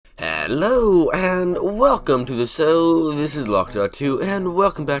Hello and welcome to the show. This is Locked2 and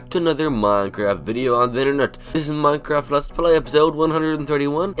welcome back to another Minecraft video on the internet. This is Minecraft Let's Play episode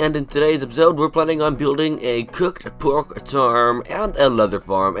 131, and in today's episode we're planning on building a cooked pork farm and a leather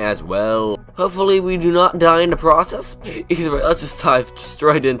farm as well. Hopefully we do not die in the process. Either way, let's just dive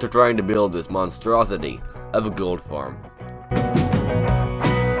straight into trying to build this monstrosity of a gold farm.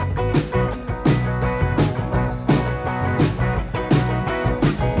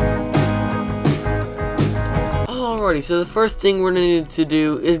 Alrighty, so the first thing we're going to need to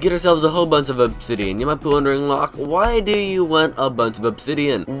do is get ourselves a whole bunch of obsidian. You might be wondering, Locke, why do you want a bunch of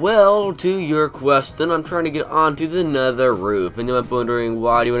obsidian? Well, to your question, I'm trying to get onto the nether roof. And you might be wondering,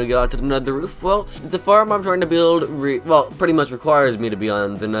 why do you want to get onto the nether roof? Well, the farm I'm trying to build, pretty much requires me to be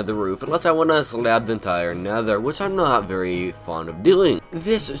on the nether roof, unless I want to slab the entire nether, which I'm not very fond of doing.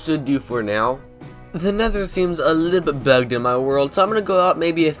 This should do for now. The nether seems a little bit bugged in my world, so I'm gonna go out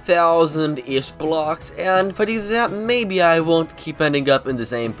maybe 1,000-ish blocks, and if I do that, maybe I won't keep ending up in the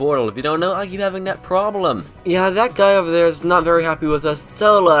same portal. If you don't know, I keep having that problem. Yeah, that guy over there is not very happy with us,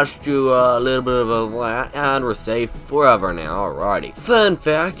 so let's do a little bit of a that, and we're safe forever now. Alrighty. Fun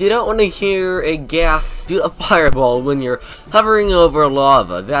fact, you don't want to hear a gas do a fireball when you're hovering over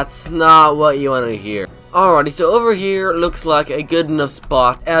lava. That's not what you want to hear. Alrighty, so over here looks like a good enough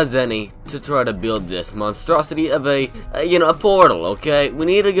spot as any to try to build this monstrosity of a portal, okay? We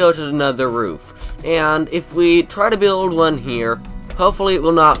need to go to another roof, and if we try to build one here, hopefully it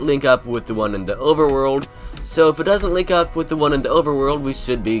will not link up with the one in the overworld. So if it doesn't link up with the one in the overworld, we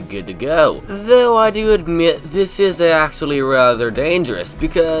should be good to go. Though I do admit this is actually rather dangerous,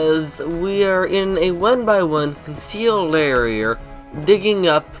 because we are in a 1x1 concealed area digging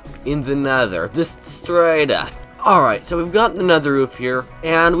up in the nether, just straight up. Alright, so we've got the nether roof here,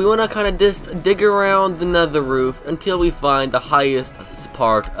 and we want to kind of just dig around the nether roof until we find the highest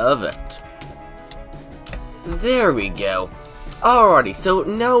part of it. There we go. Alrighty, so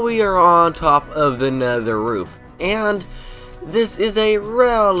now we are on top of the nether roof, and this is a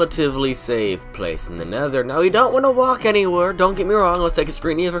relatively safe place in the nether. Now, you don't want to walk anywhere, don't get me wrong. Let's take a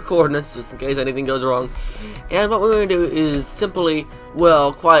screenshot of our coordinates just in case anything goes wrong. And what we're going to do is simply,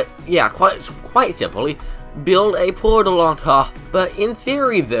 well, quite simply, build a portal on top. But in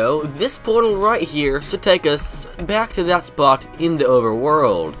theory, though, this portal right here should take us back to that spot in the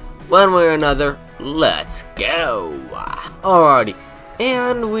overworld. One way or another, let's go. Alrighty.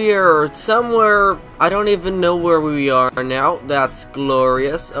 And we are somewhere, I don't even know where we are now. That's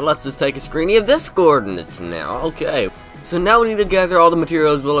glorious. Let's just take a screenshot of this coordinates now. Okay. So now we need to gather all the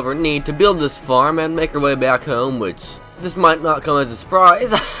materials we'll ever need to build this farm and make our way back home, which this might not come as a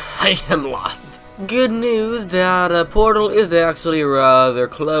surprise. I am lost. Good news that a portal is actually rather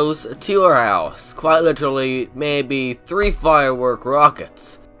close to our house. Quite literally, maybe 3 firework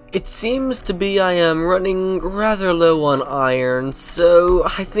rockets. It seems to be I am running rather low on iron, so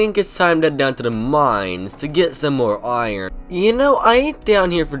I think it's time to head down to the mines to get some more iron. You know, I ain't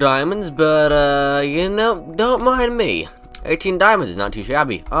down here for diamonds, but, don't mind me. 18 diamonds is not too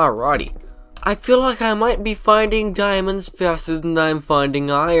shabby. Alrighty. I feel like I might be finding diamonds faster than I'm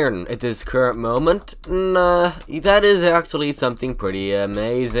finding iron at this current moment. Nah, that is actually something pretty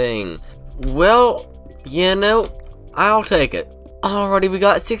amazing. Well, I'll take it. Alrighty, we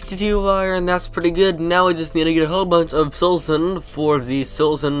got 62 iron, that's pretty good. Now we just need to get a whole bunch of soulstone for the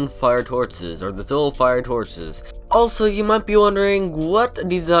soulstone fire torches, or the soul fire torches. Also, you might be wondering, what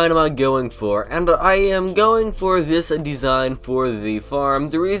design am I going for? And I am going for this design for the farm.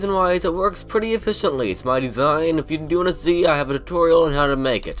 The reason why is it works pretty efficiently. It's my design. If you do want to see, I have a tutorial on how to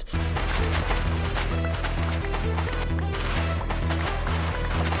make it.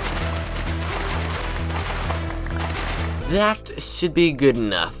 That should be good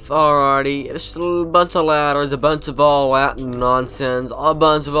enough. Alrighty, just a bunch of ladders, a bunch of all that nonsense, a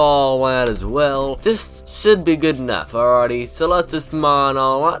bunch of all that as well. This should be good enough. Alrighty, so let's just mine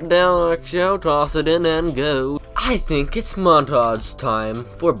all that down like so, toss it in and go. I think it's montage time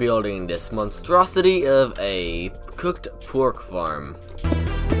for building this monstrosity of a cooked pork farm.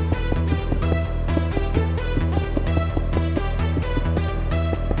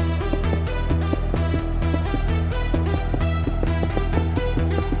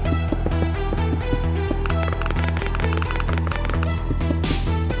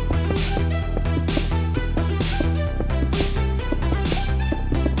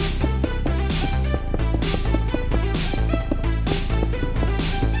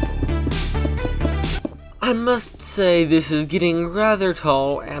 I must say this is getting rather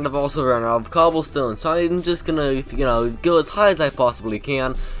tall, and I've also run out of cobblestone, so I'm just gonna, go as high as I possibly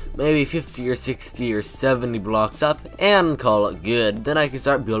can, maybe 50 or 60 or 70 blocks up and call it good. Then I can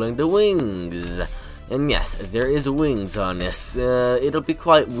start building the wings. And yes, there is wings on this. It'll be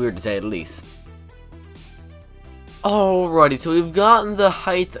quite weird to say the least. Alrighty, so we've gotten the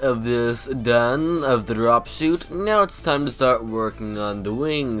height of this done, of the drop chute. Now it's time to start working on the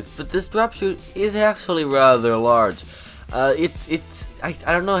wings. But this drop chute is actually rather large. I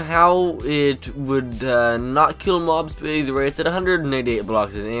don't know how it would not kill mobs, but either way, it's at 188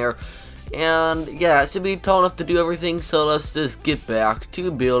 blocks in the air. And yeah, it should be tall enough to do everything, so let's just get back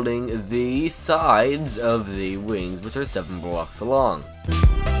to building the sides of the wings, which are 7 blocks long.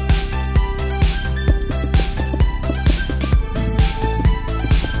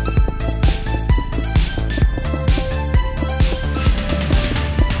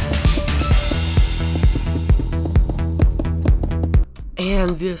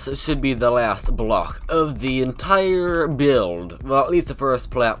 And this should be the last block of the entire build. Well, at least the first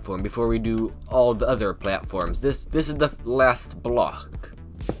platform before we do all the other platforms. This is the last block.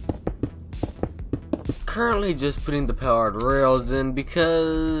 Currently just putting the powered rails in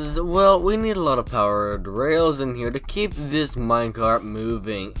because, well, we need a lot of powered rails in here to keep this minecart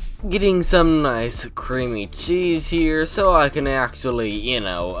moving. Getting some nice creamy cheese here so I can actually, you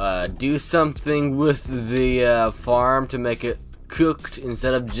know, do something with the farm to make it cooked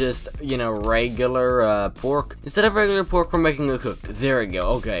instead of just, you know, regular pork. Instead of regular pork, we're making it cooked. There we go.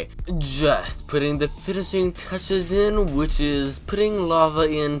 Okay, just putting the finishing touches in, which is putting lava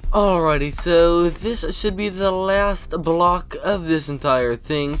in. Alrighty, so this should be the last block of this entire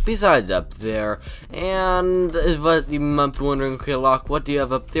thing, besides up there. And but you might be wondering, okay, Locke, what do you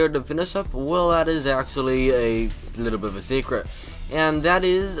have up there to finish up? Well, that is actually a little bit of a secret. And that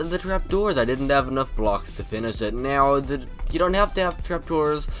is the trapdoors. I didn't have enough blocks to finish it. Now, you don't have to have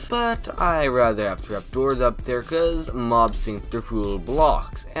trapdoors, but I rather have trapdoors up there because mobs think they're full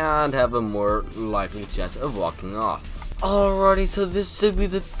blocks and have a more likely chance of walking off. Alrighty, so this should be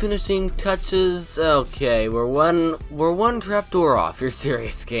the finishing touches. Okay, we're one trapdoor off. You're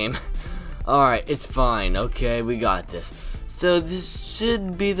serious, game. Alright, it's fine. Okay, we got this. So this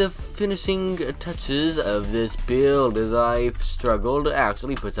should be the finishing touches of this build as I've struggled to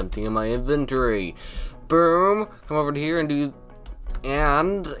actually put something in my inventory. Boom, come over to here and do,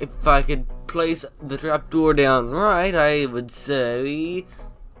 and if I could place the trapdoor down right, I would say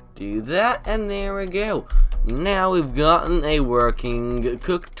do that, and there we go. Now we've gotten a working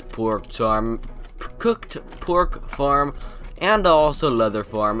cooked pork farm, and also leather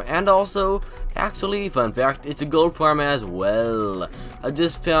farm, and also, actually, fun fact, it's a gold farm as well. I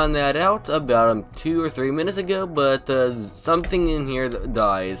just found that out about 2 or 3 minutes ago, but something in here that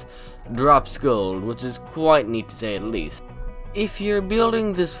dies drops gold, which is quite neat to say the least. If you're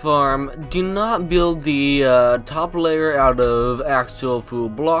building this farm, do not build the top layer out of actual full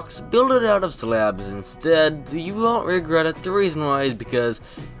blocks. Build it out of slabs instead. You won't regret it. The reason why is because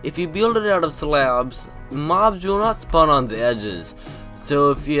if you build it out of slabs, mobs will not spawn on the edges.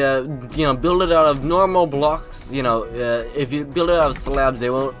 So if you build it out of normal blocks, if you build it out of slabs, they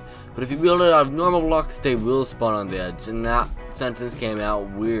won't. But if you build it out of normal blocks, they will spawn on the edge. And that sentence came out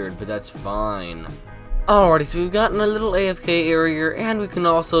weird, but that's fine. Alrighty, so we've gotten a little AFK area, and we can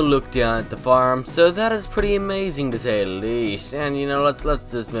also look down at the farm. So that is pretty amazing to say the least. And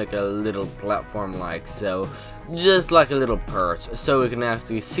let's just make a little platform like so, just like a little perch, so we can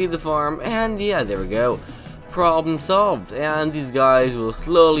actually see the farm. And yeah, there we go. Problem solved, and these guys will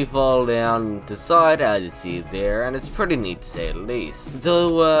slowly fall down to side as you see there, and it's pretty neat to say the least.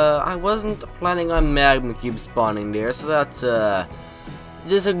 Though I wasn't planning on magma cubes spawning there, so that's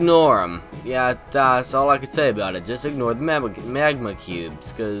just ignore them. Yeah, that's all I could say about it. Just ignore the magma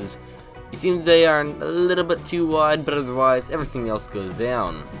cubes, because it seems they are a little bit too wide, but otherwise everything else goes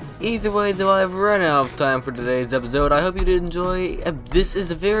down. Either way, though, I've run out of time for today's episode. I hope you did enjoy. This is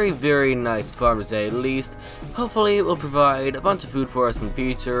a very, very nice farm to say the least. Hopefully it will provide a bunch of food for us in the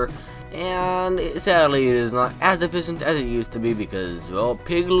future. And sadly it is not as efficient as it used to be because, well,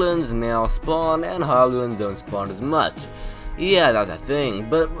 piglins now spawn and hoglins don't spawn as much. Yeah, that's a thing,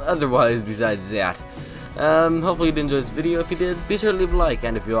 but otherwise besides that, hopefully you did enjoy this video. If you did, be sure to leave a like,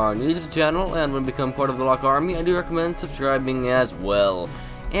 and if you are new to the channel and want to become part of the Locke Army, I do recommend subscribing as well.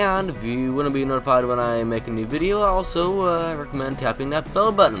 And if you want to be notified when I make a new video, I also recommend tapping that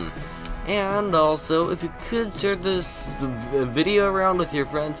bell button. And also, if you could share this video around with your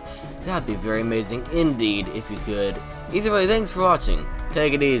friends, that'd be very amazing indeed if you could. Either way, thanks for watching.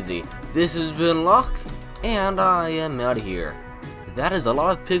 Take it easy. This has been Locke, and I am out of here. That is a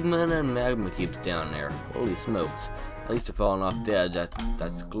lot of pigmen and magma cubes down there. Holy smokes. At least they're falling off the edge.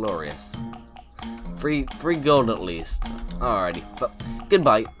 That's glorious. Free gold at least. Alrighty. But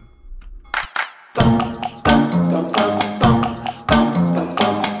goodbye. Bum, bum, bum, bum.